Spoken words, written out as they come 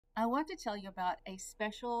I want to tell you about a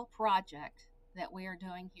special project that we are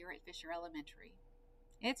doing here at Fisher Elementary.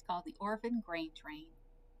 It's called the Orphan Grain Train.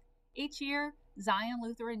 Each year, Zion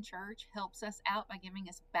Lutheran Church helps us out by giving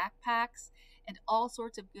us backpacks and all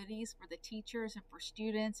sorts of goodies for the teachers and for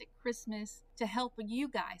students at Christmas to help you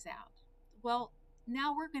guys out. Well,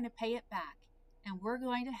 now we're going to pay it back and we're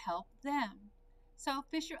going to help them. So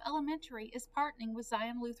Fisher Elementary is partnering with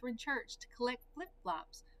Zion Lutheran Church to collect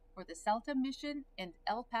flip-flops for the Celta Mission in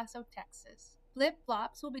El Paso, Texas.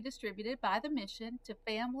 Flip-flops will be distributed by the mission to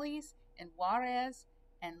families in Juarez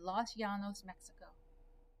and Los Llanos, Mexico.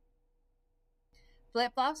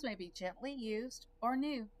 Flip-flops may be gently used or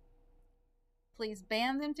new. Please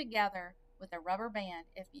band them together with a rubber band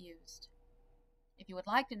if used. If you would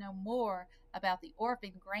like to know more about the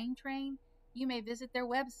Orphan Grain Train, you may visit their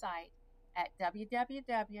website at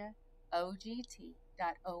www.ogt.org.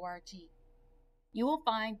 You will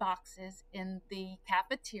find boxes in the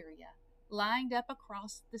cafeteria lined up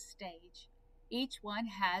across the stage. Each one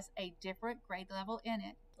has a different grade level in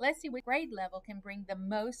it. Let's see which grade level can bring the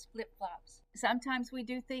most flip-flops. Sometimes we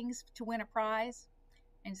do things to win a prize,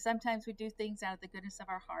 and sometimes we do things out of the goodness of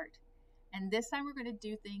our heart. And this time we're going to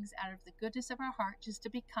do things out of the goodness of our heart just to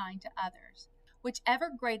be kind to others. Whichever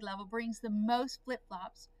grade level brings the most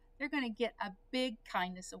flip-flops, they're going to get a big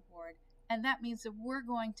kindness award. And that means that we're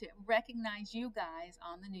going to recognize you guys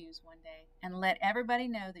on the news one day and let everybody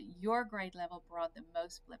know that your grade level brought the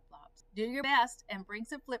most flip-flops. Do your best and bring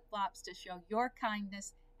some flip-flops to show your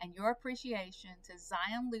kindness and your appreciation to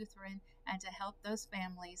Zion Lutheran and to help those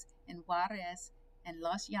families in Juarez and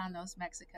Los Llanos, Mexico.